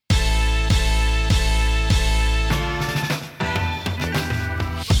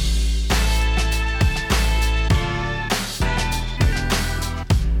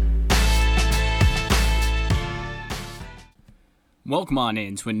Welcome on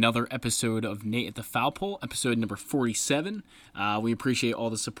in to another episode of Nate at the Foul Pole, episode number 47. We appreciate all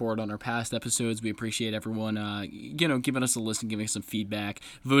the support on our past episodes. We appreciate everyone, giving us a listen, giving us some feedback,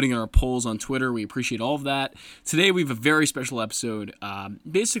 voting on our polls on Twitter. We appreciate all of that. Today we have a very special episode.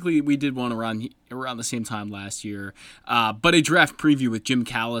 Basically, we did one around the same time last year, but a draft preview with Jim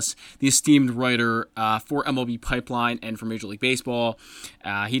Callis, the esteemed writer for MLB Pipeline and for Major League Baseball.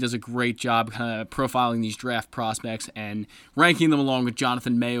 He does a great job kind of profiling these draft prospects and ranking them along with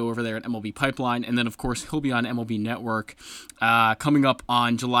Jonathan Mayo over there at MLB Pipeline. And then, of course, he'll be on MLB Network coming up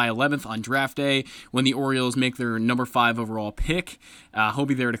on July 11th on draft day when the Orioles make their number 5 overall pick. He'll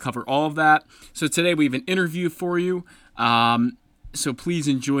be there to cover all of that. So today we have an interview for you. So please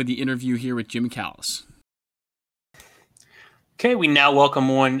enjoy the interview here with Jim Callis. Okay, we now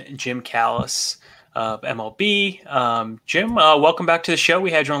welcome on Jim Callis of MLB. Jim, welcome back to the show. We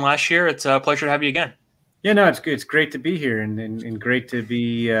had you on last year. It's a pleasure to have you again. Yeah, no, it's good. It's great to be here and great to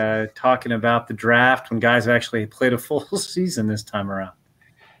be talking about the draft when guys have actually played a full season this time around.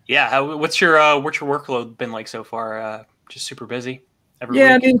 Yeah, what's your workload been like so far? Just super busy every week?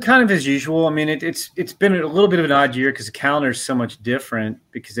 I mean, kind of as usual. I mean, it's been a little bit of an odd year because the calendar is so much different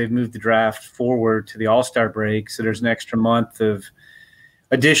because they've moved the draft forward to the All-Star break, so there's an extra month of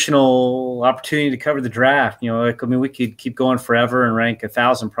additional opportunity to cover the draft. We could keep going forever and rank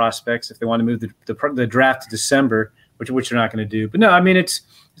 1,000 prospects if they want to move the draft to December, which they're not going to do. But no, I mean, it's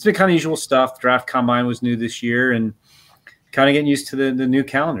been kind of usual stuff. The draft combine was new this year and kind of getting used to the new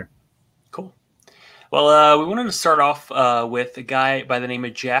calendar. Cool. Well, we wanted to start off with a guy by the name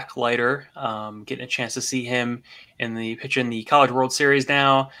of Jack Leiter, getting a chance to see him pitching the College World Series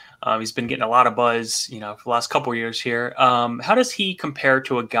now. He's been getting a lot of buzz, for the last couple of years here. How does he compare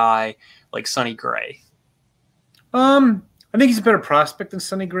to a guy like Sonny Gray? I think he's a better prospect than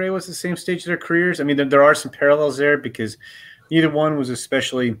Sonny Gray was at the same stage of their careers. I mean, there are some parallels there because neither one was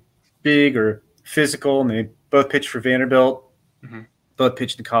especially big or physical, and they both pitched for Vanderbilt, both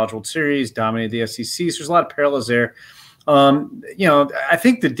pitched in the College World Series, dominated the SEC. So there's a lot of parallels there. I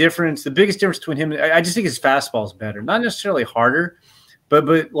think the biggest difference between him, I just think his fastball is better, not necessarily harder.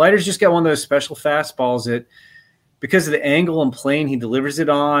 But Leiter's just got one of those special fastballs that, because of the angle and plane he delivers it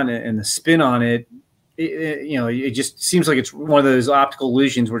on and the spin on it, it just seems like it's one of those optical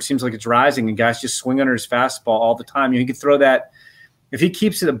illusions where it seems like it's rising and guys just swing under his fastball all the time. He could throw that if he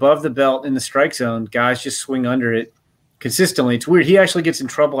keeps it above the belt in the strike zone. Guys just swing under it consistently. It's weird. He actually gets in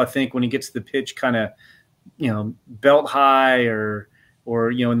trouble, I think, when he gets the pitch kind of belt high or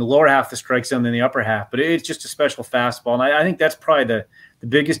in the lower half of the strike zone than the upper half. But it's just a special fastball. And I think that's probably the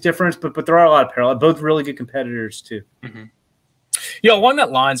biggest difference. But there are a lot of parallels. Both really good competitors, too. Mm-hmm. Along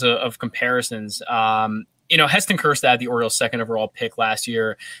that lines of comparisons, Heston Kjerstad, the Orioles' second overall pick last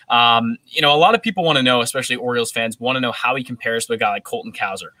year. A lot of people want to know, especially Orioles fans, want to know how he compares to a guy like Colton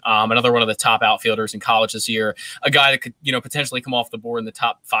Cowser, another one of the top outfielders in college this year, a guy that could, potentially come off the board in the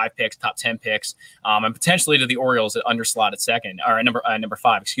top 5 picks, top 10 picks, and potentially to the Orioles at underslot at second or at number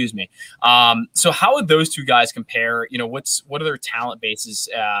 5, excuse me. So how would those two guys compare? What are their talent bases,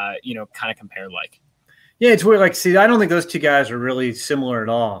 kind of compare like? Yeah, it's weird. I don't think those two guys are really similar at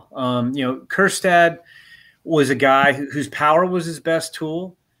all. Kjerstad was a guy whose power was his best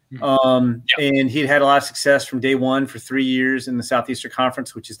tool. And he'd had a lot of success from day one for 3 years in the Southeastern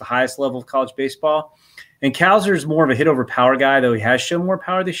Conference, which is the highest level of college baseball. And Cowser is more of a hit over power guy, though he has shown more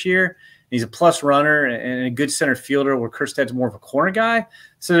power this year. He's a plus runner and a good center fielder, where Kjerstad's more of a corner guy.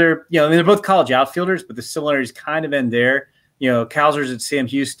 So they're both college outfielders, but the similarities kind of end there. Cowser's at Sam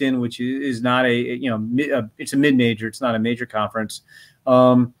Houston, which is not it's a mid-major. It's not a major conference.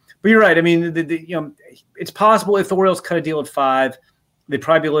 But you're right. I mean, it's possible if the Orioles cut a deal at 5, they'd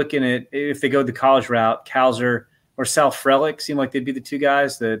probably be looking at, if they go the college route, Cowser or Sal Frelick seem like they'd be the two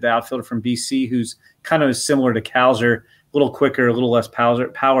guys, the outfielder from BC, who's kind of similar to Cowser, a little quicker, a little less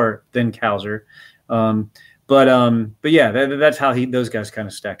power than Cowser. But yeah, that's how those guys kind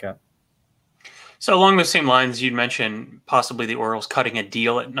of stack up. So along those same lines, you'd mentioned possibly the Orioles cutting a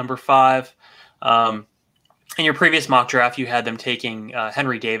deal at number 5. In your previous mock draft, you had them taking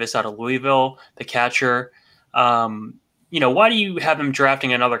Henry Davis out of Louisville, the catcher. Why do you have them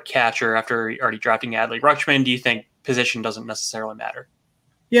drafting another catcher after already drafting Adley Rutschman? Do you think position doesn't necessarily matter?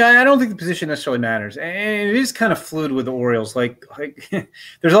 Yeah, I don't think the position necessarily matters. And it is kind of fluid with the Orioles. Like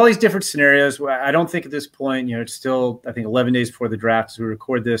there's all these different scenarios. I don't think at this point, it's still, I think, 11 days before the draft as we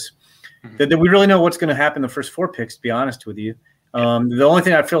record this, that we really know what's going to happen the first 4 picks, to be honest with you. The only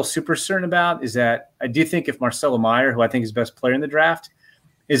thing I feel super certain about is that I do think if Marcelo Meyer, who I think is the best player in the draft,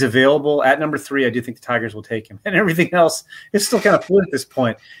 is available at number 3, I do think the Tigers will take him. And everything else is still kind of fluid at this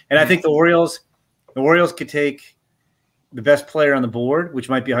point. And I think the Orioles could take the best player on the board, which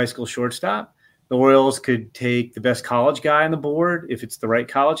might be a high school shortstop. The Orioles could take the best college guy on the board if it's the right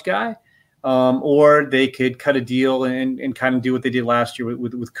college guy, or they could cut a deal and kind of do what they did last year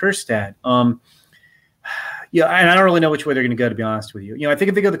with Kjerstad. Yeah, and I don't really know which way they're going to go, to be honest with you. I think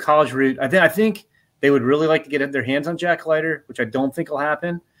if they go the college route, I think they would really like to get their hands on Jack Leiter, which I don't think will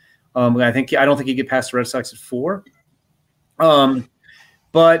happen. I don't think he get past the Red Sox at 4.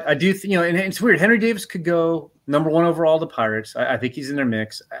 But I do, and it's weird. Henry Davis could go number 1 overall to Pirates. I think he's in their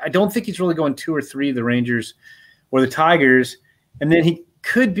mix. I don't think he's really going 2 or 3 the Rangers or the Tigers. And then he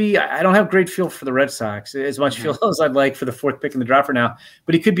could be. I don't have great feel for the Red Sox, as much feel as I'd like for the 4th pick in the draft for now.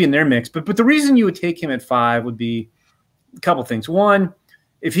 But he could be in their mix. But the reason you would take him at 5 would be a couple things. One,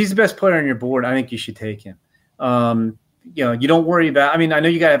 if he's the best player on your board, I think you should take him. You don't worry about. I mean, I know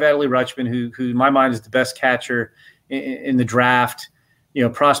you got to have Adley Rutschman, who in my mind is the best catcher in the draft.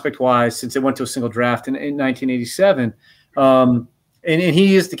 Prospect-wise, since it went to a single draft in 1987. And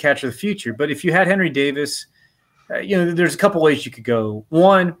he is the catcher of the future. But if you had Henry Davis, there's a couple ways you could go.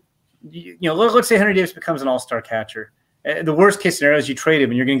 One, let's say Henry Davis becomes an all-star catcher. The worst-case scenario is you trade him,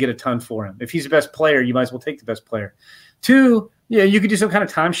 and you're going to get a ton for him. If he's the best player, you might as well take the best player. 2, you could do some kind of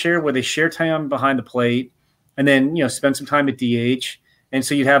timeshare where they share time behind the plate and then, spend some time at DH. And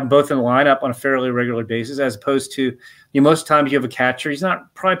so you'd have them both in the lineup on a fairly regular basis, as opposed to most times you have a catcher. He's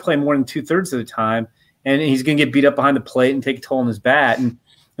not probably playing more than 2/3 of the time, and he's going to get beat up behind the plate and take a toll on his bat. And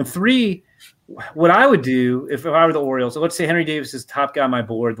 3, what I would do if I were the Orioles, so let's say Henry Davis is the top guy on my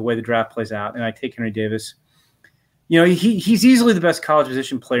board, the way the draft plays out, and I take Henry Davis. He's easily the best college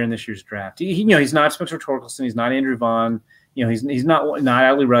position player in this year's draft. He's not Spencer Torkelson. He's not Andrew Vaughn. He's not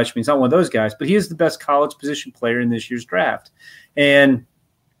Adley Rutschman. He's not one of those guys, but he is the best college position player in this year's draft. And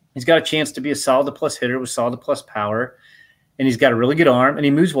he's got a chance to be a solid plus hitter with solid plus power. And he's got a really good arm, and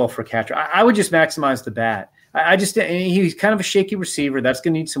he moves well for a catcher. I would just maximize the bat. He's kind of a shaky receiver. That's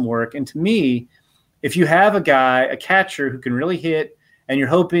going to need some work. And to me, if you have a catcher who can really hit, and you're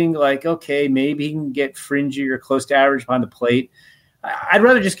hoping okay, maybe he can get fringy or close to average behind the plate, I'd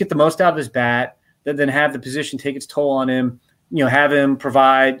rather just get the most out of his bat than have the position take its toll on him, have him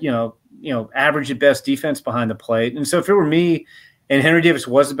provide, average at best defense behind the plate. And so if it were me and Henry Davis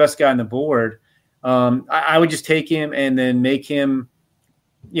was the best guy on the board, I would just take him and then make him,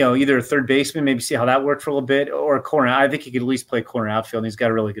 either a third baseman, maybe see how that worked for a little bit, or a corner. I think he could at least play corner outfield, and he's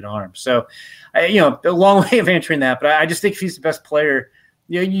got a really good arm. So, a long way of answering that, but I just think if he's the best player,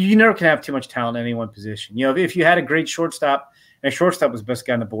 you never can have too much talent in any one position. If you had a great shortstop, and a shortstop was the best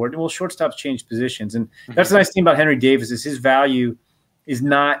guy on the board, well, shortstops change positions. And that's the nice thing about Henry Davis is his value is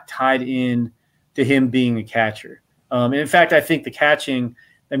not tied in to him being a catcher. And in fact, I think the catching,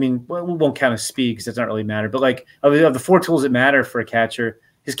 we won't count his speed because it doesn't really matter. But of the 4 tools that matter for a catcher,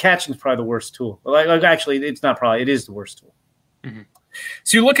 his catching is probably the worst tool. Actually, it's not probably. It is the worst tool. Mm-hmm.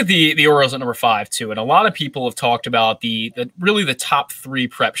 So you look at the Orioles at number 5 too, and a lot of people have talked about the top 3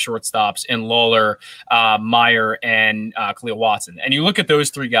 prep shortstops in Lawler, Meyer, and Khalil Watson. And you look at those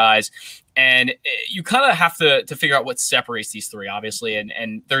 3 guys, and you kind of have to figure out what separates these 3, obviously.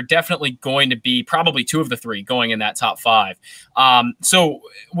 And they're definitely going to be probably 2 of the 3 going in that top 5. So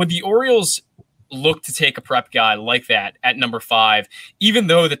would the Orioles look to take a prep guy like that at number 5, even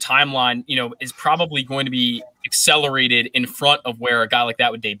though the timeline, is probably going to be accelerated in front of where a guy like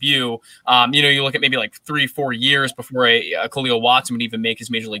that would debut? You look at maybe 3-4 years before a Khalil Watson would even make his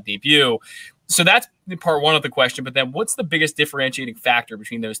major league debut. So that's part 1 of the question. But then what's the biggest differentiating factor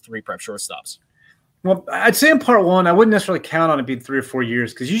between those 3 prep shortstops? Well, I'd say in part 1, I wouldn't necessarily count on it being 3 or 4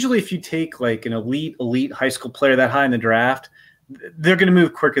 years, because usually if you take an elite high school player that high in the draft, they're going to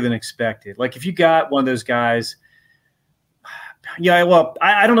move quicker than expected. If you got one of those guys, I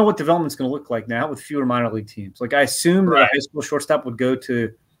don't know what development's going to look like now with fewer minor league teams. I assume that a high school shortstop would go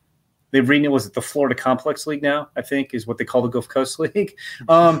to, they've renamed it, was it the Florida Complex League now, I think is what they call the Gulf Coast League.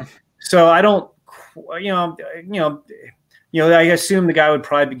 So I don't, I assume the guy would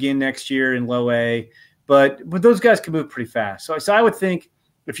probably begin next year in low A, but those guys can move pretty fast. So I would think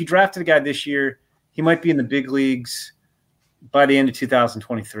if you drafted a guy this year, he might be in the big leagues by the end of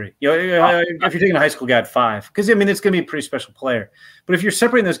 2023. If you're taking a high school guy at 5, because it's going to be a pretty special player. But if you're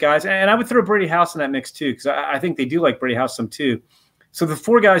separating those guys, and I would throw Brady House in that mix too, because I think they do like Brady House some too. So the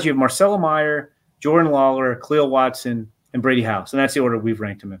 4 guys, you have Marcelo Meyer, Jordan Lawler, Khalil Watson, and Brady House, and that's the order we've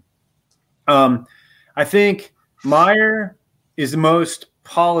ranked them in. I think Meyer is the most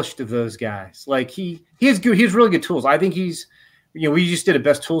polished of those guys. He has really good tools. I think he's, we just did a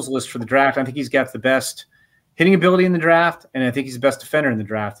best tools list for the draft. I think he's got the best hitting ability in the draft, and I think he's the best defender in the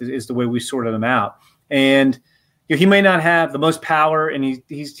draft is the way we sorted them out. And he may not have the most power, and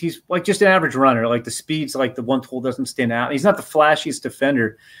he's like just an average runner. Like the speed's like the one tool doesn't stand out. He's not the flashiest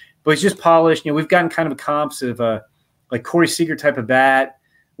defender, but he's just polished. We've gotten kind of comps of like Corey Seager type of bat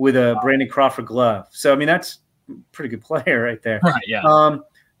with a Brandon Crawford glove. So I mean that's a pretty good player right there. Right. Yeah.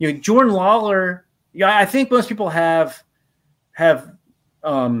 Jordan Lawler. Yeah, I think most people have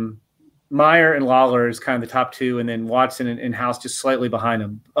Meyer and Lawler as kind of the top two, and then Watson and House just slightly behind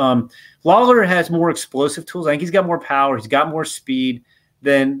him. Lawler has more explosive tools. I think he's got more power. He's got more speed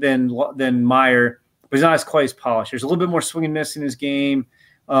than Meyer, but he's not quite as polished. There's a little bit more swing and miss in his game.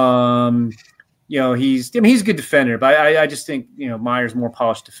 He's a good defender, but I just think Meyer's a more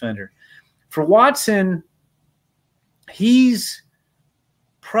polished defender. For Watson, he's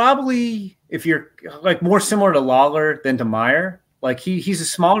probably, if you're like, more similar to Lawler than to Meyer. Like he's a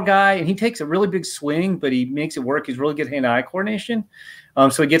smaller guy and he takes a really big swing, but he makes it work. He's really good hand-eye coordination.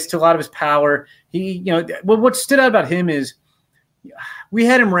 So he gets to a lot of his power. What stood out about him is we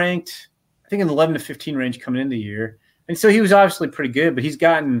had him ranked, I think, in the 11 to 15 range coming into the year. And so he was obviously pretty good, but he's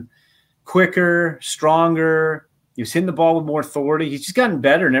gotten quicker, stronger. He was hitting the ball with more authority. He's just gotten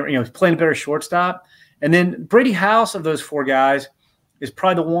better and he's playing a better shortstop. And then Brady House, of those four guys, is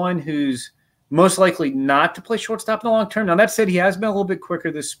probably the one who's most likely not to play shortstop in the long term. Now, that said, he has been a little bit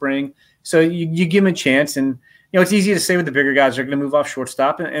quicker this spring, so you give him a chance. And, it's easy to say with the bigger guys they're going to move off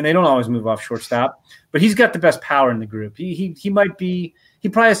shortstop, and they don't always move off shortstop. But he's got the best power in the group. He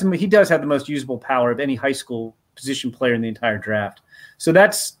does have the most usable power of any high school position player in the entire draft. So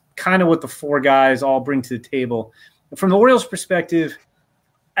that's kind of what the four guys all bring to the table. From the Orioles' perspective,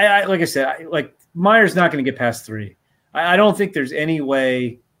 like I said, Meyer's not going to get past 3. I don't think there's any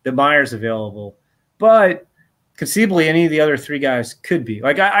way that Meyer's available, but conceivably any of the other 3 guys could be.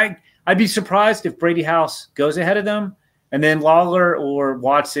 Like I'd be surprised if Brady House goes ahead of them, and then Lawler or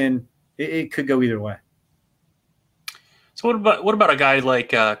Watson. It could go either way. So what about a guy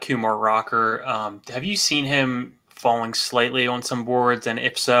like Kumar Rocker? Have you seen him falling slightly on some boards, and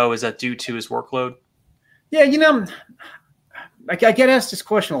if so, is that due to his workload? Yeah, I get asked this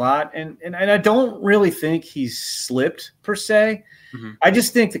question a lot, and I don't really think he's slipped per se. Mm-hmm. I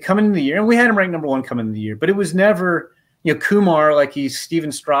just think that coming into the year, and we had him ranked number 1 coming into the year, but it was never, Kumar like he's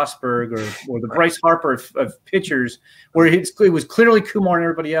Steven Strasburg or the Bryce Harper of pitchers, where it was clearly Kumar and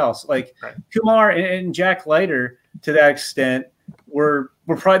everybody else. Like right. Kumar and Jack Leiter, to that extent, were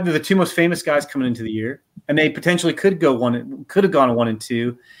probably the 2 most famous guys coming into the year, and they potentially could have gone a 1 and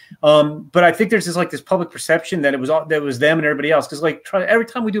 2. But I think there's this public perception that it was them and everybody else. Because every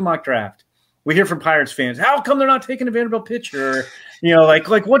time we do mock draft, we hear from Pirates fans, how come they're not taking a Vanderbilt pitcher?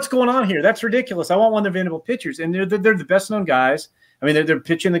 Or, what's going on here? That's ridiculous. I want one of the Vanderbilt pitchers. And they're the best known guys. I mean, they're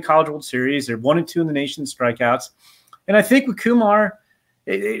pitching the College World Series. They're 1 and 2 in the nation strikeouts. And I think with Kumar,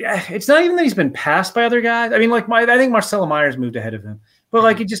 it's not even that he's been passed by other guys. I mean, I think Marcelo Meyer's moved ahead of him.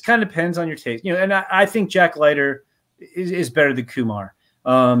 But, it just kind of depends on your taste. And I think Jack Leiter is better than Kumar.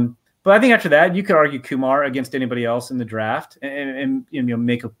 But I think after that, you could argue Kumar against anybody else in the draft and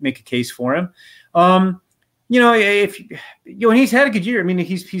make a case for him. And he's had a good year. I mean,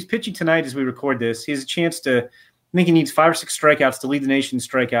 he's pitching tonight as we record this. He has a chance to. I think he needs 5 or 6 strikeouts to lead the nation in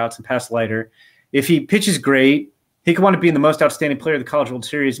strikeouts and pass Leiter. If he pitches great, he could want to be the most outstanding player of the College World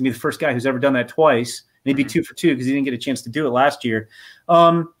Series and be the first guy who's ever done that twice. And he'd be 2 for 2 because he didn't get a chance to do it last year.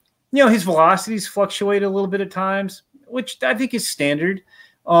 His velocities fluctuate a little bit at times, which I think is standard.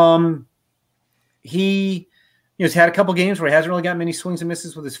 He has had a couple games where he hasn't really got many swings and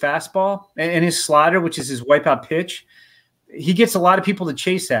misses with his fastball and his slider, which is his wipeout pitch. He gets a lot of people to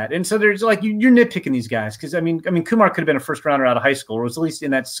chase that. And so there's you're nitpicking these guys. Cause I mean, Kumar could have been a first rounder out of high school, or was at least in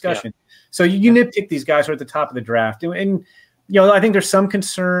that discussion. Yeah. So you nitpick these guys who are at the top of the draft. And I think there's some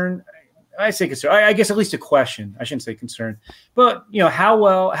concern. I say concern. I guess at least a question. I shouldn't say concern. But,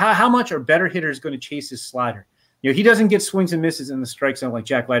 how much are better hitters going to chase his slider? He doesn't get swings and misses in the strike zone like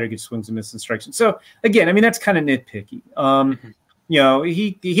Jack Leiter gets swings and misses in the strike zone. So, again, I mean, that's kind of nitpicky.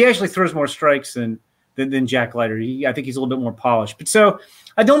 He actually throws more strikes than Jack Leiter. I think he's a little bit more polished. But so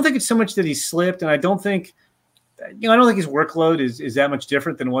I don't think it's so much that he's slipped, and I don't think his workload is that much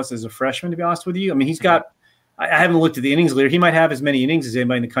different than it was as a freshman, to be honest with you. I mean, he's got – I haven't looked at the innings leader. He might have as many innings as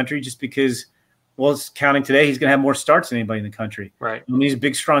anybody in the country just because – well, it's counting today. He's going to have more starts than anybody in the country. Right. I mean, he's a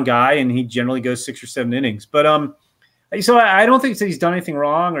big, strong guy, and he generally goes 6 or 7 innings. But so I don't think it's that he's done anything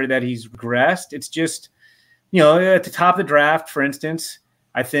wrong or that he's regressed. It's just, at the top of the draft, for instance,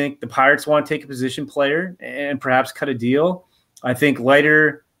 I think the Pirates want to take a position player and perhaps cut a deal. I think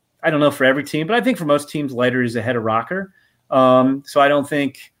Leiter, I don't know for every team, but I think for most teams, Leiter is ahead of Rocker. So I don't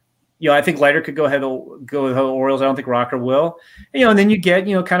think, I think Leiter could go with the Orioles. I don't think Rocker will. And then you get,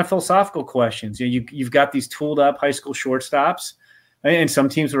 kind of philosophical questions. You've got these tooled up high school shortstops, and some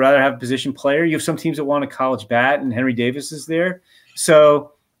teams would rather have a position player. You have some teams that want a college bat, and Henry Davis is there.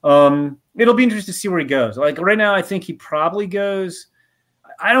 So it'll be interesting to see where he goes. Like right now, I think he probably goes.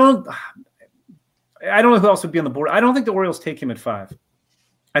 I don't know who else would be on the board. I don't think the Orioles take him at 5.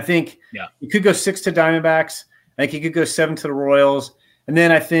 I think he could go 6 to Diamondbacks. I think he could go 7 to the Royals. And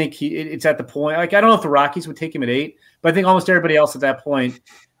then I think it's at the point, like, I don't know if the Rockies would take him at 8, but I think almost everybody else at that point,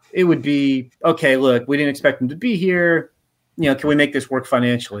 it would be, okay, look, we didn't expect him to be here. Can we make this work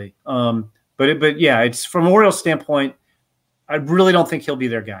financially? But yeah, it's from an Orioles standpoint, I really don't think he'll be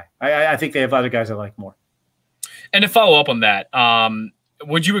their guy. I think they have other guys I like more. And to follow up on that,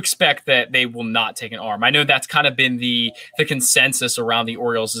 would you expect that they will not take an arm? I know that's kind of been the consensus around the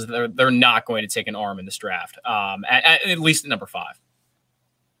Orioles is that they're not going to take an arm in this draft, at least at number 5.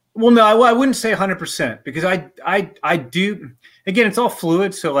 Well, no, I wouldn't say 100% because I do. Again, it's all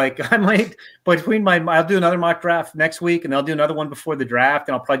fluid. So like I might I'll do another mock draft next week, and I'll do another one before the draft,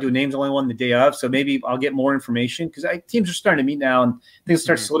 and I'll probably do a names only one the day of. So maybe I'll get more information because teams are starting to meet now and things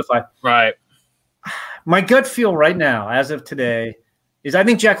start to solidify. Right. My gut feel right now, as of today, is I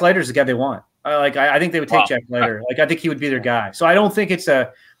think Jack Leiter is the guy they want. I think they would take Jack Leiter. Like I think he would be their guy. So I don't think it's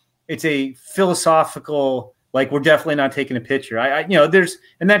a philosophical. Like we're definitely not taking a pitcher.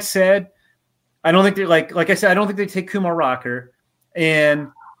 And that said, I don't think they're like I said, I don't think they take Kumar Rocker. And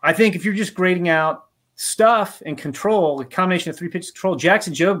I think if you're just grading out stuff and control, a combination of 3 pitches control,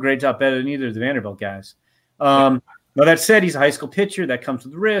 Jackson Jobe grades out better than either of the Vanderbilt guys. Now that said, he's a high school pitcher that comes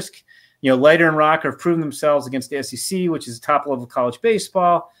with risk. Leiter and Rocker have proven themselves against the SEC, which is top level college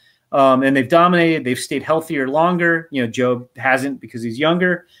baseball. And they've dominated. They've stayed healthier longer. Jobe hasn't because he's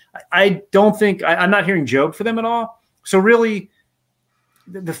younger. I don't think I'm not hearing Jobe for them at all. So really,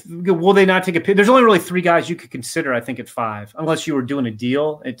 will they not take a pick? There's only really 3 guys you could consider, I think, at 5, unless you were doing a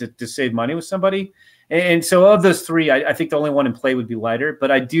deal to save money with somebody. And so of those 3, I think the only one in play would be Leiter. But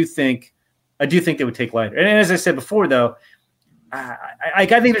I do think they would take Leiter. And as I said before, though, I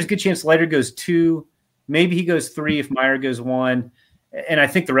think there's a good chance Leiter goes 2. Maybe he goes 3 if Meyer goes 1. And I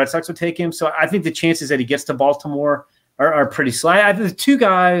think the Red Sox would take him. So I think the chances that he gets to Baltimore are pretty slight. The 2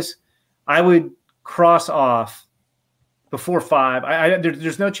 guys I would cross off before 5.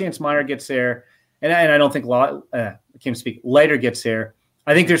 There's no chance Meyer gets there. And I don't think Leiter gets there.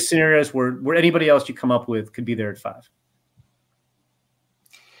 I think there's scenarios where anybody else you come up with could be there at 5.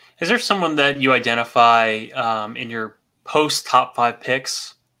 Is there someone that you identify in your post top 5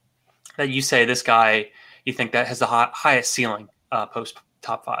 picks that you say this guy you think that has the highest ceiling post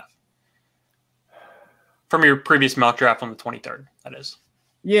top 5 from your previous mock draft on the 23rd? That is.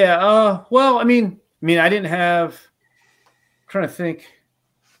 Yeah. Well, I mean, I didn't have. I'm trying to think.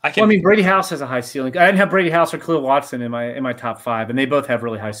 Brady House has a high ceiling. I didn't have Brady House or Khalil Watson in my top 5, and they both have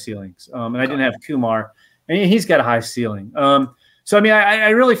really high ceilings. And I didn't have Kumar, and he's got a high ceiling. So I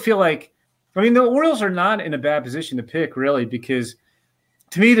really feel like, the Orioles are not in a bad position to pick, really, because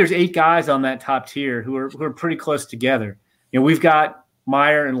to me, there's 8 guys on that top tier who are pretty close together. We've got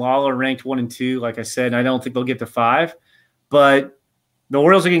Meyer and Lawler ranked 1 and 2, like I said, and I don't think they'll get to 5, but the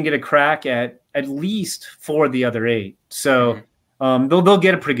Orioles are going to get a crack at least 4 of the other 8. So they'll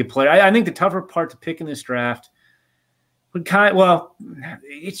get a pretty good player. I think the tougher part to pick in this draft would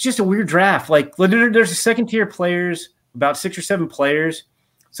it's just a weird draft. Like there's a second tier players, about 6 or 7 players.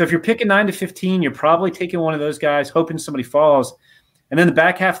 So if you're picking 9 to 15, you're probably taking one of those guys, hoping somebody falls. And then the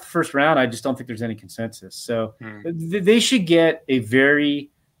back half of the first round, I just don't think there's any consensus. So they should get a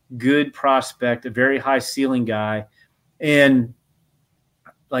very good prospect, a very high ceiling guy. And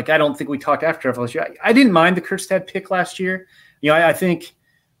I don't think we talked after last year. I didn't mind the Kjerstad pick last year. I think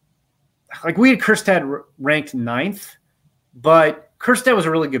we had Kjerstad ranked 9th, but Kjerstad was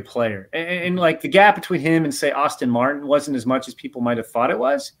a really good player. And the gap between him and, say, Austin Martin wasn't as much as people might have thought it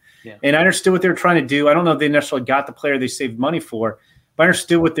was. Yeah. And I understood what they were trying to do. I don't know if they necessarily got the player they saved money for, but I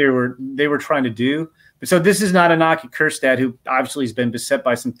understood what they were trying to do. But so this is not a knock at Kjerstad, who obviously has been beset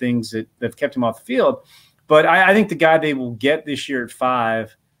by some things that have kept him off the field. But I think the guy they will get this year at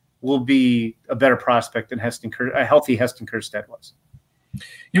 5 will be a better prospect than a healthy Heston Kjerstad was.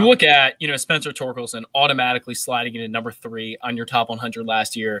 You look at, Spencer Torkelson automatically sliding into number 3 on your top 100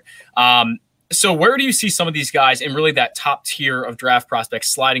 last year. So where do you see some of these guys in really that top tier of draft prospects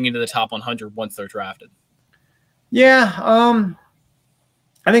sliding into the top 100 once they're drafted? Yeah,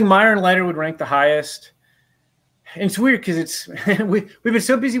 I think Meyer and Leiter would rank the highest. And it's weird because we've been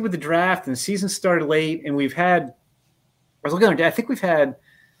so busy with the draft and the season started late, and I think we've had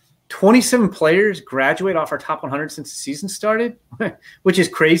 27 players graduate off our top 100 since the season started, which is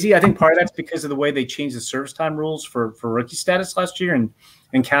crazy. I think part of that's because of the way they changed the service time rules for rookie status last year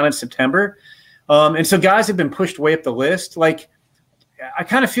and counted September. And so guys have been pushed way up the list. Like, I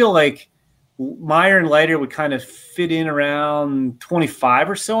kind of feel like Meyer and Leiter would kind of fit in around 25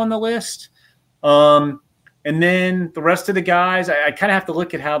 or so on the list. And then the rest of the guys, I kind of have to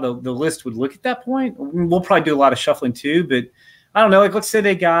look at how the list would look at that point. We'll probably do a lot of shuffling too, but I don't know. Like, let's say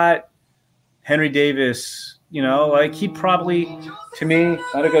they got Henry Davis, like he probably, to me,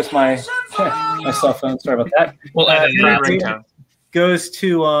 there goes my cell phone. Sorry about that. Well, goes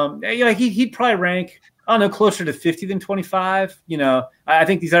to, he'd probably rank, I don't know, closer to 50 than 25. I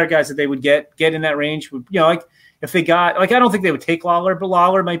think these other guys that they would get in that range would, like, if they got, like, I don't think they would take Lawler, but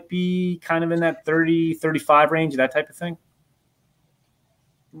Lawler might be kind of in that 30, 35 range, that type of thing.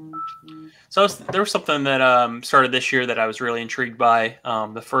 So there was something that started this year that I was really intrigued by,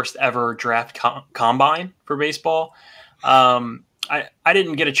 the first ever draft combine for baseball. I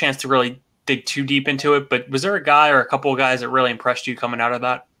didn't get a chance to really dig too deep into it, but was there a guy or a couple of guys that really impressed you coming out of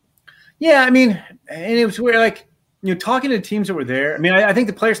that? Yeah, I mean, and it was weird, like, talking to the teams that were there. I mean, I think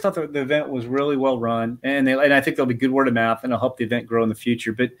the players thought the event was really well run, and I think there'll be good word of mouth, and it'll help the event grow in the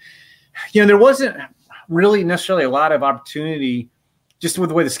future. But there wasn't really necessarily a lot of opportunity, just with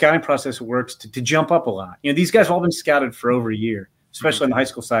the way the scouting process works, to jump up a lot. These guys have all been scouted for over a year, especially on the high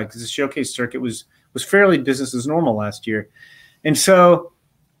school side, because the showcase circuit was fairly business as normal last year. And so,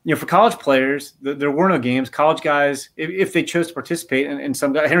 for college players, there were no games. College guys, if they chose to participate, and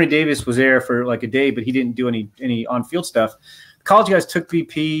some guy, Henry Davis was there for like a day, but he didn't do any on-field stuff. College guys took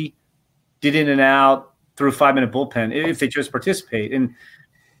BP, did in and out, threw a 5-minute bullpen if they chose to participate. And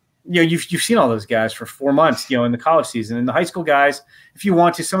you've seen all those guys for 4 months, in the college season. And the high school guys, if you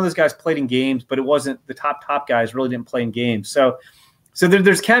want to, some of those guys played in games, but it wasn't the top guys really didn't play in games. So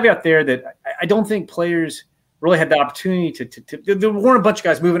there's a caveat there that I don't think players really had the opportunity to there weren't a bunch of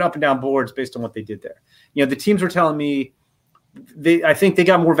guys moving up and down boards based on what they did there. The teams were telling me I think they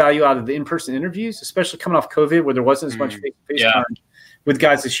got more value out of the in-person interviews, especially coming off COVID where there wasn't as much face-to-face time with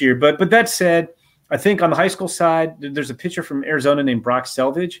guys this year. But that said, I think on the high school side, there's a pitcher from Arizona named Brock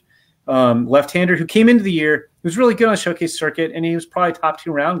Selvage, left-hander, who came into the year, who was really good on the showcase circuit, and he was probably a top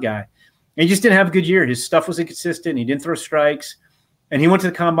 2 round guy. And he just didn't have a good year. His stuff was inconsistent. He didn't throw strikes. And he went to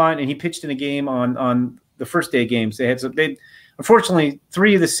the combine, and he pitched in a game on the first day games. They unfortunately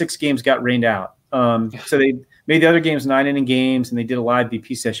 3 of the 6 games got rained out. So they made the other games 9-inning games, and they did a live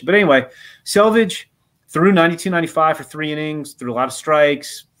BP session. But anyway, Selvage threw 92-95 for 3 innings, threw a lot of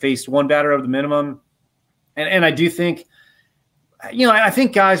strikes, faced 1 batter over the minimum. And I do think, I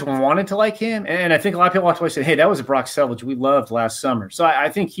think guys wanted to like him. And I think a lot of people walked away and said, hey, that was a Brock Selvage we loved last summer. So I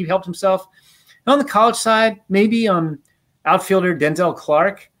think he helped himself. And on the college side, maybe outfielder Denzel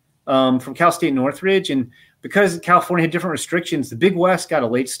Clark from Cal State Northridge. And because California had different restrictions, the Big West got a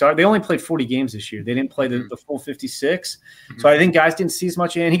late start. They only played 40 games this year. They didn't play the full 56. So I think guys didn't see as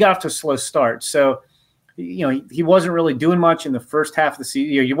much. And he got off to a slow start. So, he wasn't really doing much in the first half of the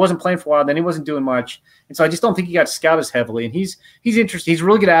season. He wasn't playing for a while. Then he wasn't doing much. And so I just don't think he got scouted as heavily. And he's interesting. He's a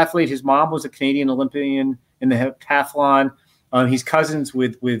really good athlete. His mom was a Canadian Olympian in the heptathlon. He's cousins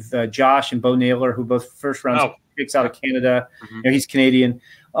with Josh and Bo Naylor, who both first round picks out of Canada. He's Canadian.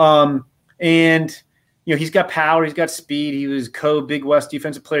 And he's got power. He's got speed. He was Big West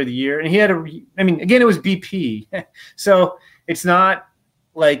Defensive Player of the Year. And he had again, it was BP. So it's not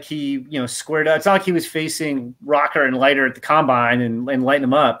like he, squared up. It's not like he was facing Rocker and Leiter at the combine and lighting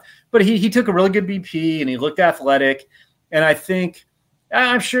them up. But he took a really good BP, and he looked athletic. And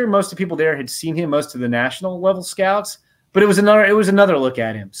I'm sure most of the people there had seen him, most of the national level scouts. But it was another look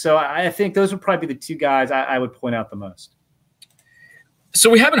at him. So I think those would probably be the 2 guys I would point out the most. So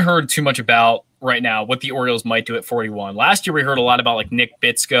we haven't heard too much about right now what the Orioles might do at 41. Last year we heard a lot about like Nick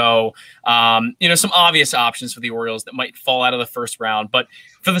Bitsko, some obvious options for the Orioles that might fall out of the first round. But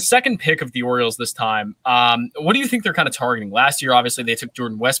for the second pick of the Orioles this time, what do you think they're kind of targeting? Last year, obviously, they took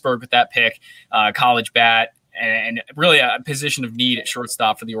Jordan Westburg with that pick, college bat, and really a position of need at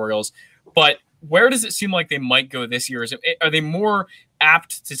shortstop for the Orioles. But where does it seem like they might go this year? Are they more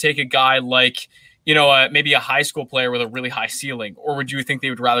apt to take a guy like maybe a high school player with a really high ceiling, or would you think they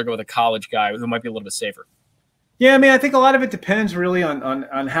would rather go with a college guy who might be a little bit safer? Yeah, I think a lot of it depends really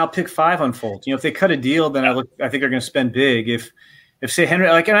on how pick 5 unfolds. If they cut a deal, then I think they're going to spend big. If say Henry,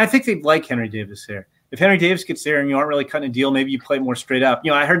 and I think they'd like Henry Davis there. If Henry Davis gets there and you aren't really cutting a deal, maybe you play more straight up.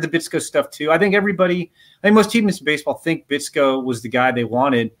 I heard the Bitsko stuff too. I think most teams in baseball think Bitsko was the guy they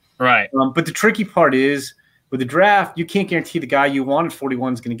wanted. Right. But the tricky part is with the draft, you can't guarantee the guy you wanted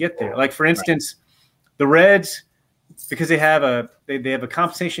 41 is going to get there. Like for instance, the Reds, because they have a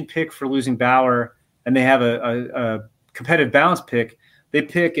compensation pick for losing Bauer, and they have a competitive balance pick. They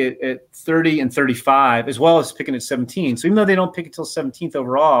pick at 30 and 35, as well as picking at 17. So even though they don't pick until 17th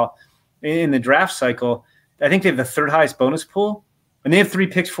overall in the draft cycle, I think they have the third highest bonus pool, and they have 3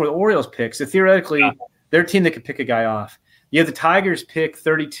 picks for the Orioles pick. So theoretically, they're a team that could pick a guy off. You have the Tigers pick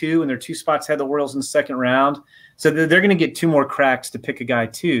 32, and they're 2 spots ahead of the Orioles in the second round. So they're going to get 2 more cracks to pick a guy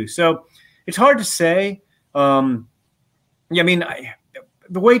too. So it's hard to say. The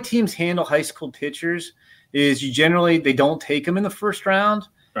way teams handle high school pitchers is they don't take them in the first round.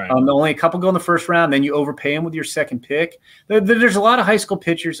 Right. Only a couple go in the first round, then you overpay them with your second pick. There's a lot of high school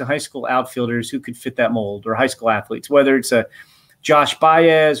pitchers and high school outfielders who could fit that mold, or high school athletes, whether it's a Josh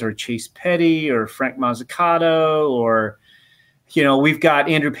Baez or Chase Petty or Frank Mazzucato, or we've got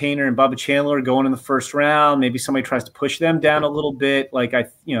Andrew Painter and Bubba Chandler going in the first round. Maybe somebody tries to push them down a little bit. Like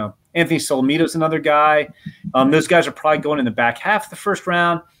Anthony Solomito's another guy. Those guys are probably going in the back half of the first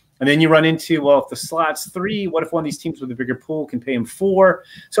round. And then you run into, if the slot's 3, what if one of these teams with a bigger pool can pay him 4?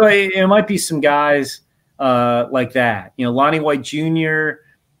 So it might be some guys like that. Lonnie White Jr.,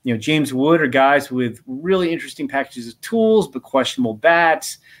 James Wood are guys with really interesting packages of tools, but questionable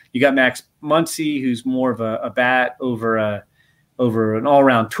bats. You got Max Muncy, who's more of a bat over an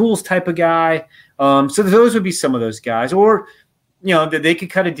all-around tools type of guy. So those would be some of those guys. Or, that they could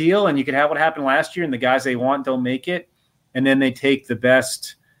cut a deal, and you could have what happened last year, and the guys they want don't make it, and then they take the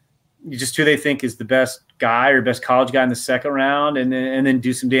best – just who they think is the best guy or best college guy in the second round, and then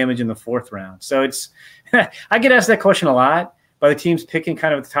do some damage in the fourth round. So it's I get asked that question a lot by the teams picking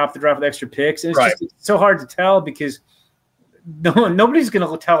kind of at the top of the draft with extra picks. And it's so hard to tell because nobody's going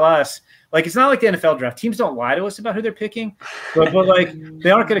to tell us. Like, it's not like the NFL draft. Teams don't lie to us about who they're picking, but like they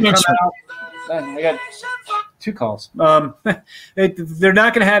aren't going to come out. I got 2 calls. They're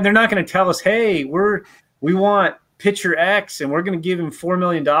not going to tell us, hey, we want pitcher X, and we're going to give him $4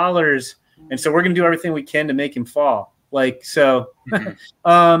 million, and so we're going to do everything we can to make him fall. It's hard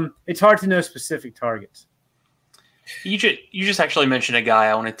to know specific targets. You just actually mentioned a guy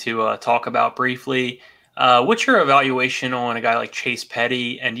I wanted to talk about briefly. What's your evaluation on a guy like Chase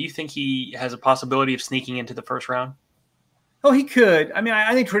Petty, and do you think he has a possibility of sneaking into the first round? Oh, he could. I mean,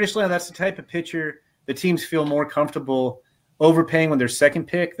 I think traditionally that's the type of pitcher the teams feel more comfortable overpaying with their second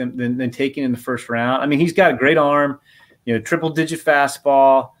pick than taking in the first round. I mean, he's got a great arm, triple-digit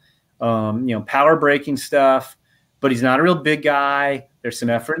fastball, power breaking stuff, but he's not a real big guy. There's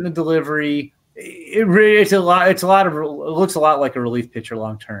some effort in the delivery. It looks a lot like a relief pitcher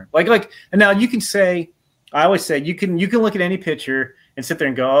long term. And now you can say, I always say you can look at any pitcher and sit there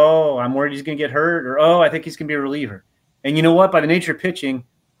and go, oh, I'm worried he's going to get hurt, or oh, I think he's going to be a reliever. And you know what? By the nature of pitching,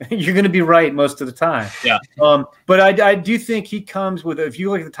 you're going to be right most of the time. Yeah. But I do think he comes with, if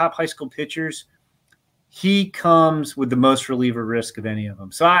you look at the top high school pitchers, he comes with the most reliever risk of any of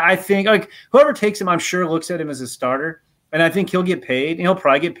them. So I think whoever takes him, I'm sure looks at him as a starter, and I think he'll get paid. He'll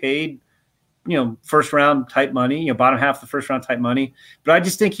probably get paid, first round type money, bottom half of the first round type money. But I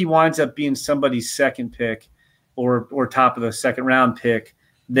just think he winds up being somebody's second pick or top of the second round pick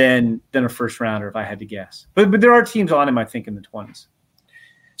than a first rounder, if I had to guess. But there are teams on him, I think, in the 20s.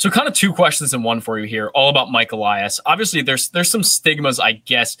 So kind of 2 questions in one for you here, all about Mike Elias. Obviously, there's some stigmas, I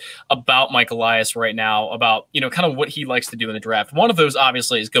guess, about Mike Elias right now, about, kind of what he likes to do in the draft. One of those,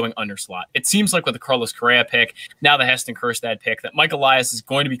 obviously, is going under slot. It seems like with the Carlos Correa pick, now the Heston Kjerstad pick, that Mike Elias is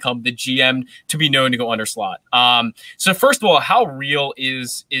going to become the GM to be known to go under slot. So first of all, how real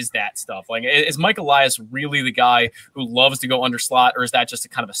is that stuff? Like, is Mike Elias really the guy who loves to go under slot, or is that just a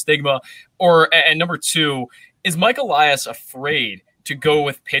kind of a stigma? And number 2, is Mike Elias afraid to go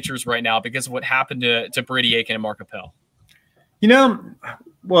with pitchers right now because of what happened to Brady Aiken and Mark Appel?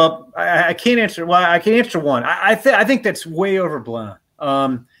 Well, I can't answer. Well, I can answer one. I think that's way overblown.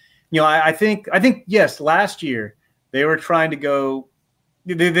 I think yes. Last year they were trying to go.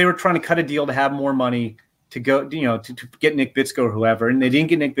 They were trying to cut a deal to have more money to go. To get Nick Bitsko or whoever, and they didn't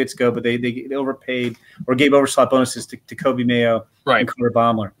get Nick Bitsko, but they overpaid or gave overslot bonuses to Kobe Mayo and Carter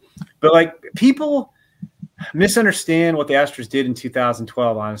Baumler. But people misunderstand what the Astros did in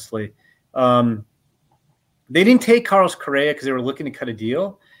 2012, honestly. They didn't take Carlos Correa because they were looking to cut a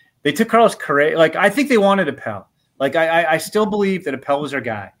deal. They took Carlos Correa. I think they wanted Appel. I still believe that Appel was their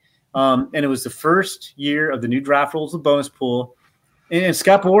guy. And it was the first year of the new draft rules, the bonus pool. And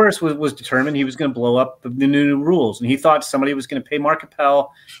Scott Boras was determined he was going to blow up the new rules. And he thought somebody was going to pay Mark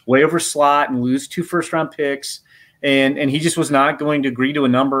Appel way over slot and lose 2 first-round picks. And he just was not going to agree to a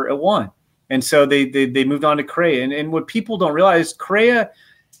number at 1. And so they moved on to Correa. And what people don't realize, Correa,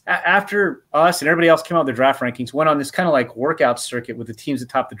 after us and everybody else came out with their draft rankings, went on this kind of workout circuit with the teams at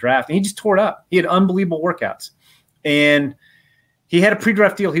top of the draft. And he just tore it up. He had unbelievable workouts. And he had a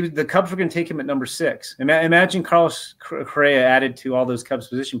pre-draft deal. The Cubs were going to take him at number 6. Imagine Carlos Correa added to all those Cubs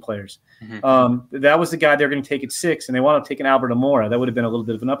position players. Mm-hmm. That was the guy they were going to take at 6, and they wound up taking Albert Amora. That would have been a little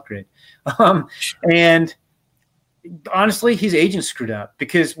bit of an upgrade. And honestly, his agent screwed up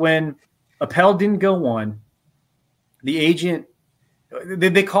because when Appel didn't go 1, the agent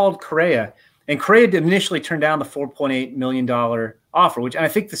they called Correa, and Correa initially turned down the $4.8 million offer, which I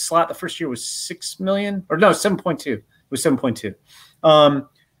think the slot the first year was $6 million, or no, 7.2. It was 7.2.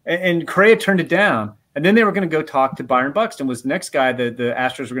 And Correa turned it down. And then they were going to go talk to Byron Buxton, was the next guy that the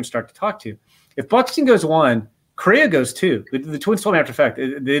Astros were going to start to talk to. If Buxton goes 1, Correa goes 2. The Twins told me after the fact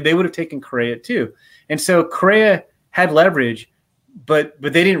they would have taken Correa at 2. And so Correa had leverage, but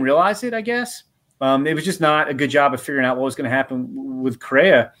they didn't realize it, I guess. It was just not a good job of figuring out what was going to happen with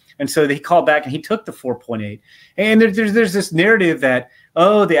Correa. And so he called back and he took the 4.8. And there's this narrative that,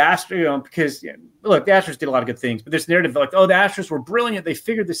 the Astros, because look, the Astros did a lot of good things, but this narrative like, the Astros were brilliant. They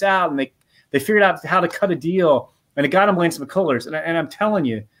figured this out, and they figured out how to cut a deal, and it got them Lance McCullers. And I'm telling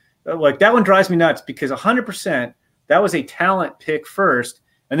you, like, that one drives me nuts because 100% that was a talent pick first,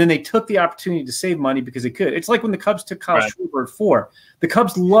 and then they took the opportunity to save money because they could. It's like when the Cubs took Kyle Schwarber at 4. The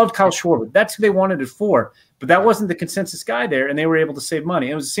Cubs loved Kyle Schwarber. That's who they wanted at 4, but that wasn't the consensus guy there, and they were able to save money.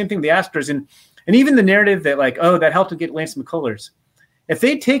 And it was the same thing with the Astros, and even the narrative that like, that helped to get Lance McCullers. If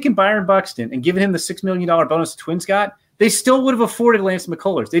they'd taken Byron Buxton and given him the $6 million bonus the Twins got, they still would have afforded Lance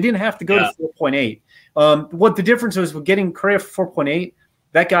McCullers. They didn't have to go to 4.8. What the difference was with getting Correa for 4.8,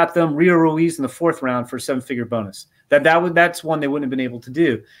 that got them Rio Ruiz in the 4th round for a 7-figure bonus. That's one they wouldn't have been able to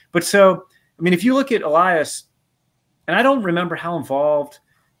do. But so, I mean, if you look at Elias, and I don't remember how involved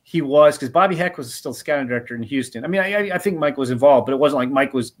he was because Bobby Heck was still scouting director in Houston. I mean, I think Mike was involved, but it wasn't like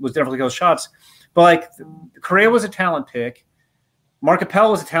Mike was definitely those shots. But like Correa was a talent pick. Mark Appel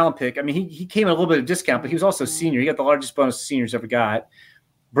was a talent pick. I mean, he came at a little bit of discount, but he was also a senior. He got the largest bonus the seniors ever got.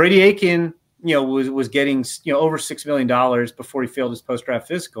 Brady Aiken, was getting over $6 million before he failed his post-draft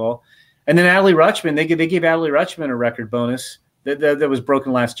physical. And then Adley Rutschman, they gave Adley Rutschman a record bonus that was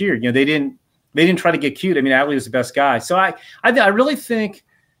broken last year. They didn't try to get cute. I mean, Adley was the best guy. So I really think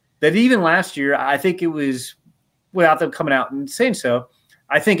that even last year, I think it was, without them coming out and saying so,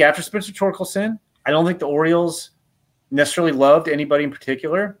 I think after Spencer Torkelson, I don't think the Orioles necessarily loved anybody in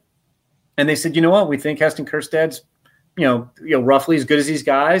particular. And they said, you know what, we think Heston Kjerstad's, roughly as good as these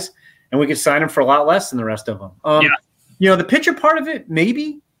guys, and we could sign him for a lot less than the rest of them. The pitcher part of it,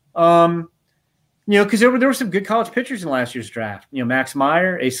 maybe, because there were some good college pitchers in last year's draft. Max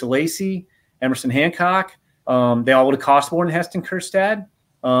Meyer, Asa Lacy, Emerson Hancock. They all would have cost more than Heston Kjerstad.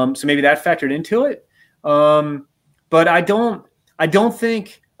 So maybe that factored into it. But I don't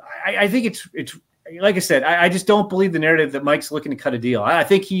think – I think it's like I said, I just don't believe the narrative that Mike's looking to cut a deal. I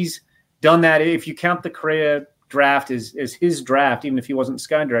think he's done that. If you count the Correa draft as his draft, even if he wasn't the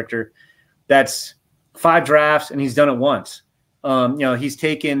scouting director, that's 5 drafts, and he's done it once. He's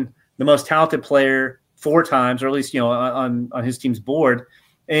taken the most talented player 4 times, or at least, on his team's board.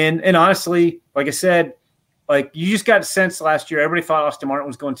 And honestly, like I said, like you just got a sense last year, everybody thought Austin Martin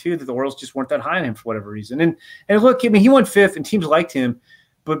was going to, that the Orioles just weren't that high on him for whatever reason. And look, I mean, he went 5th and teams liked him.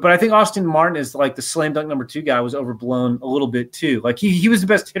 But I think Austin Martin is like the slam dunk number 2 guy was overblown a little bit too. Like he was the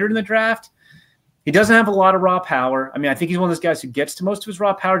best hitter in the draft. He doesn't have a lot of raw power. I mean, I think he's one of those guys who gets to most of his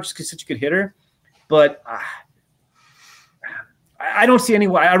raw power just because he's such a good hitter. But I don't see any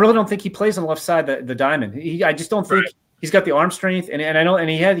way. I really don't think he plays on the left side of the diamond. I just don't think he's got the arm strength. And I know, and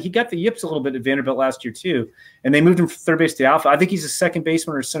he got the yips a little bit at Vanderbilt last year too. And they moved him from third base to alpha. I think he's a second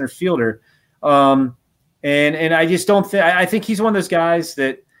baseman or a center fielder. And I just don't think – I think he's one of those guys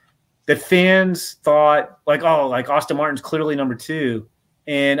that fans thought like Austin Martin's clearly number 2.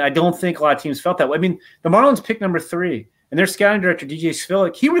 And I don't think a lot of teams felt that way. I mean, the Marlins picked number 3, and their scouting director, DJ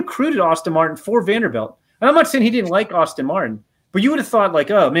Svihlik, he recruited Austin Martin for Vanderbilt. And I'm not saying he didn't like Austin Martin, but you would have thought like,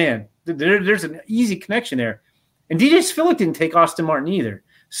 oh, man, there's an easy connection there. And DJ Svihlik didn't take Austin Martin either.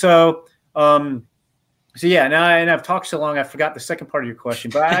 So yeah, now I've talked so long, I forgot the second part of your question.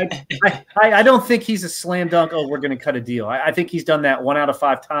 But I don't think he's a slam dunk, we're going to cut a deal. I think he's done that 1 out of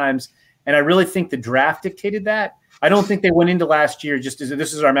 5 times, and I really think the draft dictated that. I don't think they went into last year just as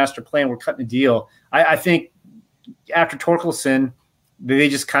this is our master plan, we're cutting a deal. I think after Torkelson, they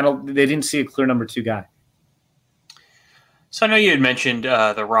didn't see a clear number 2 guy. So I know you had mentioned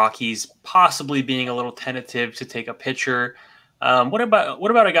the Rockies possibly being a little tentative to take a pitcher. What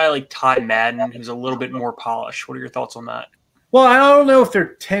about a guy like Todd Madden, who's a little bit more polished? What are your thoughts on that? Well, I don't know if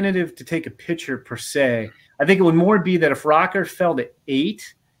they're tentative to take a pitcher per se. I think it would more be that if Rocker fell to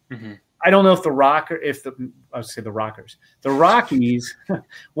 8, I don't know if the Rockies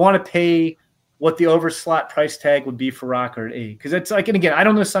want to pay what the over slot price tag would be for Rocker at 8. Because it's like, and again, I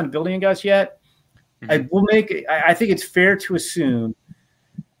don't know Sun building guys yet. Mm-hmm. I think it's fair to assume,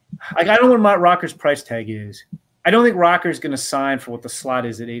 like, I don't know what Rocker's price tag is. I don't think Rocker's going to sign for what the slot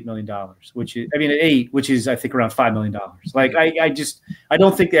is at $8 million, which is, I mean, at 8, which is, I think, around $5 million. Like, I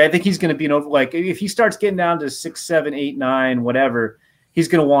don't think that, I think he's going to be like, if he starts getting down to 6, 7, 8, 9, whatever, he's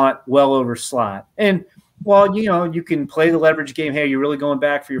going to want well over slot. And while, you can play the leverage game, hey, you're really going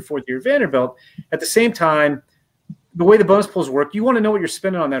back for your 4th year at Vanderbilt. At the same time, the way the bonus pools work, you want to know what you're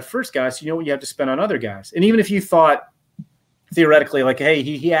spending on that first guy, so you know what you have to spend on other guys. And even if you thought theoretically, like, hey,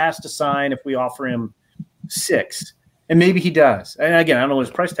 he has to sign if we offer him 6, and maybe he does. And again, I don't know what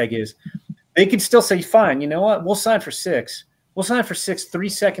his price tag is. They could still say, fine, you know what? We'll sign for 6. We'll sign for 6 3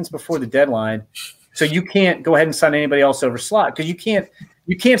 seconds before the deadline. So you can't go ahead and sign anybody else over slot, because you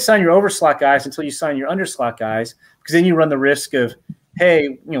can't sign your over slot guys until you sign your under slot guys, because then you run the risk of,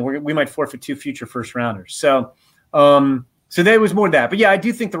 hey, we might forfeit 2 future first rounders. So there was more of that. But yeah, I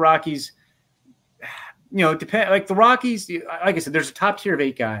do think the Rockies, depend, like the Rockies, like I said, there's a top tier of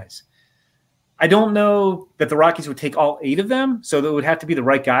 8 guys. I don't know that the Rockies would take all 8 of them, so it would have to be the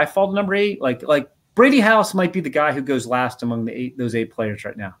right guy fall to number 8. Like Brady House might be the guy who goes last among those 8 players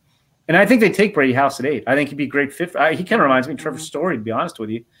right now. And I think they take Brady House at 8. I think he'd be a great fit. He kind of reminds me of Trevor Story, to be honest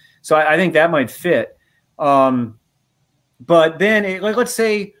with you. So I think that might fit. But then, let's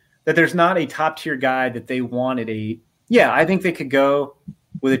say that there's not a top-tier guy that they want at 8. Yeah, I think they could go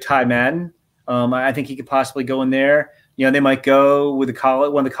with a Ty Madden. I think he could possibly go in there. They might go with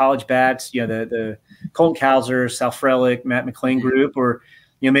one of the college bats, the Colton Cowser, Sal Frelick, Matt McLean group, or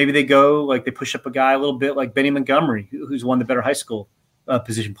maybe they go like they push up a guy a little bit like Benny Montgomery, who's one of the better high school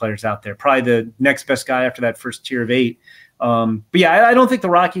position players out there, probably the next best guy after that first tier of 8. But yeah, I don't think the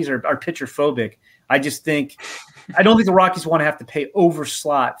Rockies are pitcher phobic. I don't think the Rockies want to have to pay over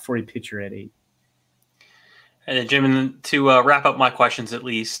slot for a pitcher at 8. And then Jim, to wrap up my questions at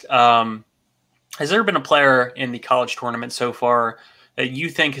least, has there been a player in the college tournament so far that you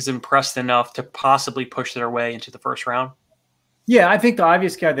think has impressed enough to possibly push their way into the first round? Yeah, I think the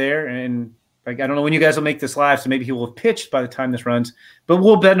obvious guy there, and I don't know when you guys will make this live, so maybe he will have pitched by the time this runs, but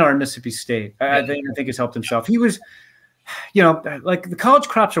Will Bednar in Mississippi State, I think has helped himself. He was, like the college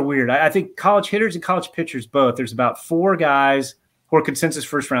crops are weird. I think college hitters and college pitchers both, there's about 4 guys who are consensus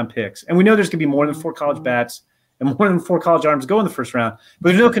first-round picks. And we know there's going to be more than 4 college bats and more than 4 college arms go in the first round, but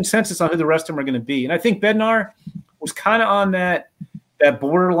there's no consensus on who the rest of them are going to be. And I think Bednar was kind of on that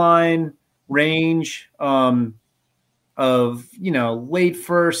borderline range of, late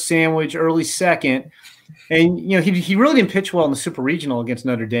first, sandwich, early second. And, he really didn't pitch well in the super regional against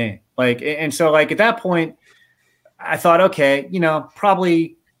Notre Dame. So at that point, I thought, okay,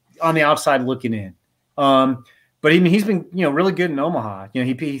 probably on the outside looking in. But he's been, really good in Omaha.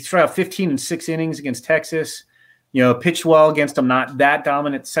 He struck out 15 in 6 innings against Texas. Pitched well against them, not that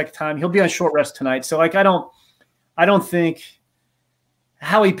dominant the second time. He'll be on short rest tonight. So, I don't think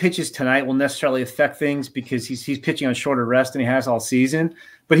how he pitches tonight will necessarily affect things, because he's pitching on shorter rest than he has all season.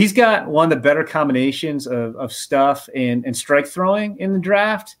 But he's got one of the better combinations of stuff and strike throwing in the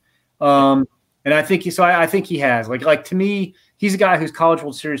draft. And I think he has. Like to me, he's a guy whose College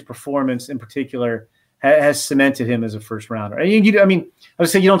World Series performance in particular has cemented him as a first rounder. I would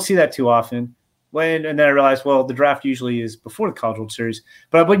say you don't see that too often. And then I realized, well, the draft usually is before the College World Series,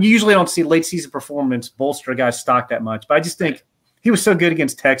 but you usually don't see late season performance bolster a guy's stock that much. But I just think he was so good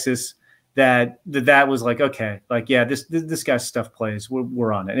against Texas that was like, okay, yeah, this guy's stuff plays.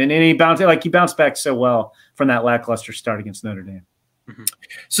 We're on it, and he bounced back so well from that lackluster start against Notre Dame. Mm-hmm.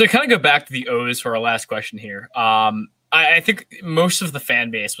 So to kind of go back to the O's for our last question here. I think most of the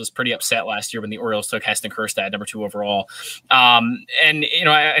fan base was pretty upset last year when the Orioles took Heston Kjerstad, number 2 overall.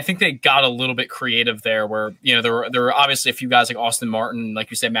 I think they got a little bit creative there where, there were obviously a few guys like Austin Martin, like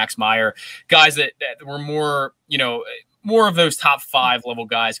you said, Max Meyer, guys that were more, more of those top 5 level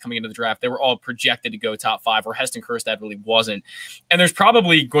guys coming into the draft. They were all projected to go top 5, where Heston Kjerstad really wasn't. And there's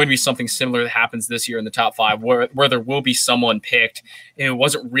probably going to be something similar that happens this year in the top 5 where there will be someone picked who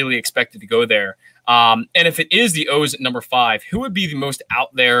wasn't really expected to go there. And if it is the O's at number 5, who would be the most out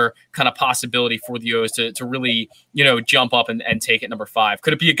there kind of possibility for the O's to really, jump up and take it number 5?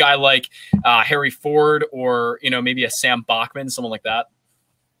 Could it be a guy like Harry Ford or, maybe a Sam Bachman, someone like that?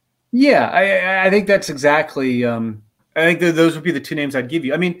 Yeah, I think that's exactly I think those would be the 2 names I'd give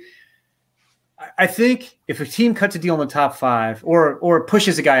you. I think if a team cuts a deal in the top 5 or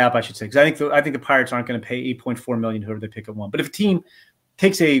pushes a guy up, I should say, because I think the Pirates aren't going to pay $8.4 million whoever they pick at 1. But if a team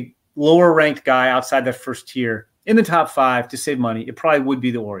takes a lower ranked guy outside that first tier in the top 5 to save money, it probably would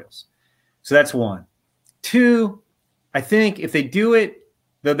be the Orioles. So that's 1. 2, I think if they do it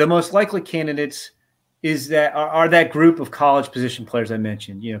the most likely candidates are that group of college position players I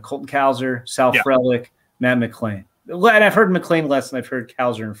mentioned. Colton Cowser, Sal Frelick, Matt McClain. And I've heard McClain less than I've heard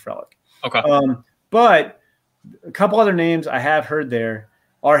Cowser and Frelick. Okay. But a couple other names I have heard there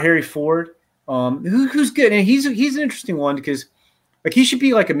are Harry Ford, who's good. And he's an interesting one because he should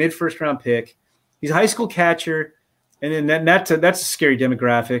be like a mid-first round pick. He's a high school catcher, and then that's a scary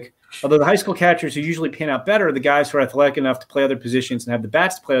demographic. Although the high school catchers who usually pan out better are the guys who are athletic enough to play other positions and have the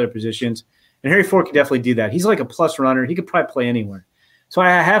bats to play other positions. And Harry Ford can definitely do that. He's like a plus runner. He could probably play anywhere. So I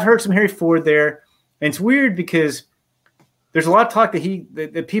have heard some Harry Ford there. And it's weird because there's a lot of talk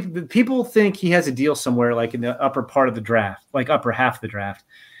that people think he has a deal somewhere like in the upper part of the draft, like upper half of the draft.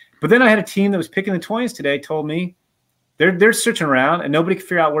 But then I had a team that was picking the 20s today told me they're searching around and nobody can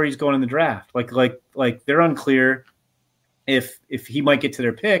figure out where he's going in the draft. Like they're unclear if he might get to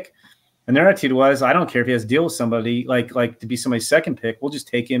their pick. And their attitude was, I don't care if he has a deal with somebody, like to be somebody's second pick. We'll just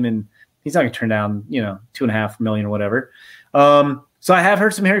take him, and he's not going to turn down, $2.5 million or whatever. So I have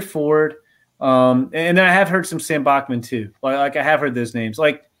heard some Harry Ford, and then I have heard some Sam Bachman too. Like I have heard those names.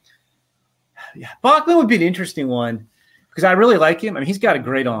 Bachman would be an interesting one because I really like him. I mean, he's got a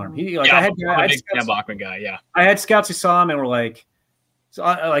great arm. I'm a big Sam Bachman guy. Yeah, I had scouts who saw him and were like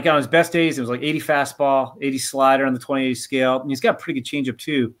on his best days, it was like 80 fastball, 80 slider on the 20-80 scale, and he's got a pretty good changeup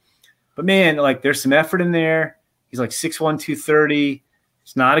too. But man, there's some effort in there. He's like 6'1", 230.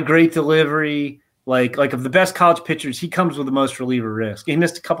 It's not a great delivery. Like of the best college pitchers, he comes with the most reliever risk. He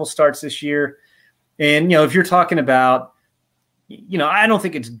missed a couple starts this year. And, if you're talking about, I don't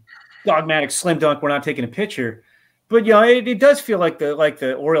think it's dogmatic slam dunk. We're not taking a pitcher. But, it does feel like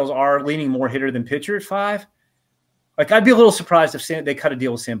the Orioles are leaning more hitter than pitcher at 5. I'd be a little surprised if they cut a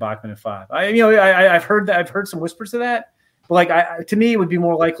deal with Sam Bachman at 5. I've heard that. I've heard some whispers of that. But to me, it would be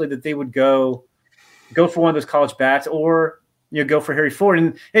more likely that they would go for one of those college bats or go for Harry Ford.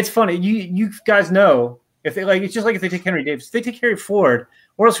 And it's funny, you guys know if they it's just like if they take Henry Davis, if they take Harry Ford,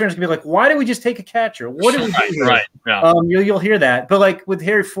 Orioles fans can be like, why did we just take a catcher? What did we do here? Right. Yeah. You'll hear that. But with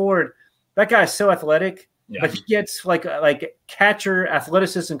Harry Ford, that guy is so athletic, but he gets like catcher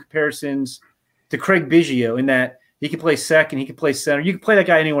athleticism comparisons to Craig Biggio in that he can play second, he can play center. You can play that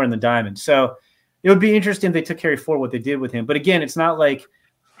guy anywhere in the diamond. So it would be interesting if they took Harry Ford, what they did with him. But again, it's not like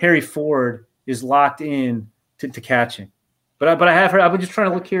Harry Ford is locked in to catching. But I have heard. I was just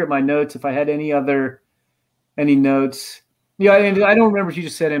trying to look here at my notes if I had any notes. Yeah, and I don't remember if you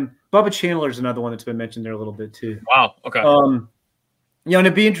just said him. Bubba Chandler is another one that's been mentioned there a little bit too. Wow. Okay. And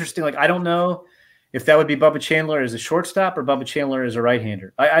it'd be interesting. I don't know if that would be Bubba Chandler as a shortstop or Bubba Chandler as a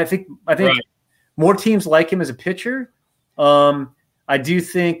right-hander. I think right. More teams like him as a pitcher. I do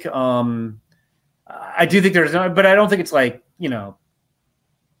think there's no, but I don't think it's 90%,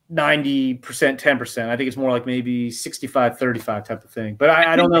 10%. I think it's more like maybe 65-35 type of thing. But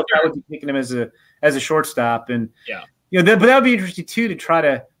I don't know if I would be picking him as a shortstop. And but that would be interesting too to try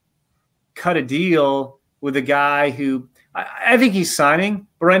to cut a deal with a guy who I think he's signing,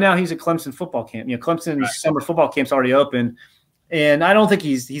 but right now he's at Clemson football camp. Clemson's summer football camp's already open, and I don't think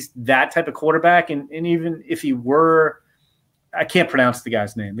he's that type of quarterback. And even if he were, I can't pronounce the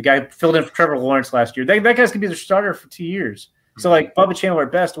guy's name. The guy filled in for Trevor Lawrence last year. That guy's gonna be the starter for 2 years. So Bubba Chandler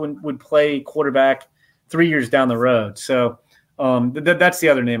at best would play quarterback 3 years down the road. So that's the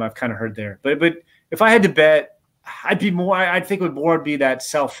other name I've kind of heard there. But if I had to bet, I think it would more be that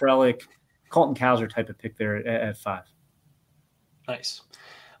Sal Frelick, Colton Cowser type of pick there at 5. Nice.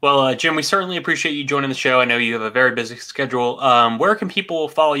 Well, Jim, we certainly appreciate you joining the show. I know you have a very busy schedule. Where can people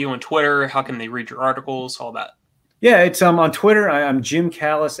follow you on Twitter? How can they read your articles? All that. Yeah, it's on Twitter. I'm Jim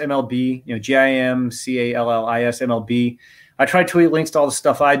Callis MLB. GIMCALLIS MLB. I try to tweet links to all the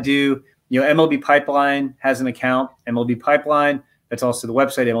stuff I do. MLB Pipeline has an account, MLB Pipeline. That's also the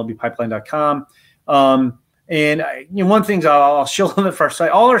website, MLBpipeline.com. And one thing I'll show them for our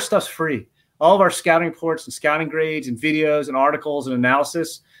site, all our stuff's free. All of our scouting reports and scouting grades and videos and articles and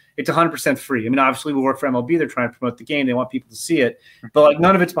analysis, it's 100% free. I mean, obviously we work for MLB. They're trying to promote the game. They want people to see it. But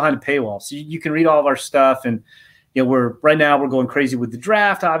none of it's behind a paywall. So you can read all of our stuff. And we're going crazy with the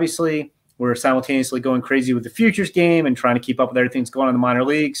draft, obviously. We're simultaneously going crazy with the futures game and trying to keep up with everything that's going on in the minor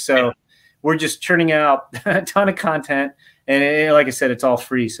leagues. So we're just churning out a ton of content. And like I said, it's all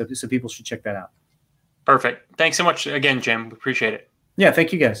free. So people should check that out. Perfect. Thanks so much again, Jim. We appreciate it. Yeah,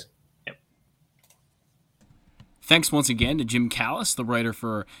 thank you guys. Thanks once again to Jim Callis, the writer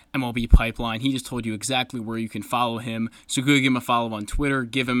for MLB Pipeline. He just told you exactly where you can follow him. So go give him a follow on Twitter.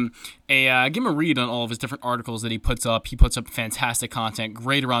 Give him a read on all of his different articles that he puts up. He puts up fantastic content,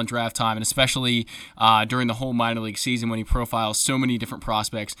 great around draft time, and especially during the whole minor league season when he profiles so many different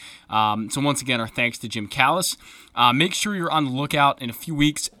prospects. So once again, our thanks to Jim Callis. Make sure you're on the lookout in a few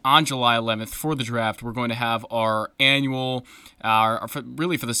weeks on July 11th for the draft. We're going to have our annual,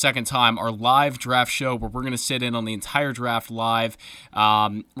 really for the second time, our live draft show where we're going to sit in on the entire draft live.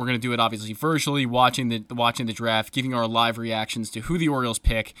 We're going to do it obviously virtually, watching the draft, giving our live reactions to who the Orioles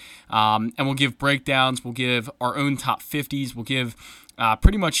pick, and we'll give breakdowns. We'll give our own top 50s. We'll give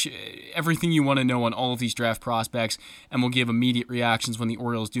pretty much everything you want to know on all of these draft prospects, and we'll give immediate reactions when the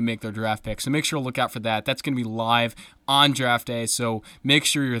Orioles do make their draft picks. So make sure to look out for that. That's going to be live on draft day, so make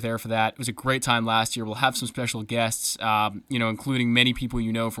sure you're there for that. It was a great time last year. We'll have some special guests, including many people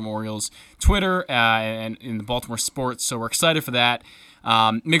you know from Orioles Twitter and in the Baltimore sports, so we're excited for that.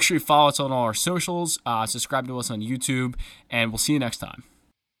 Make sure you follow us on all our socials, subscribe to us on YouTube, and we'll see you next time.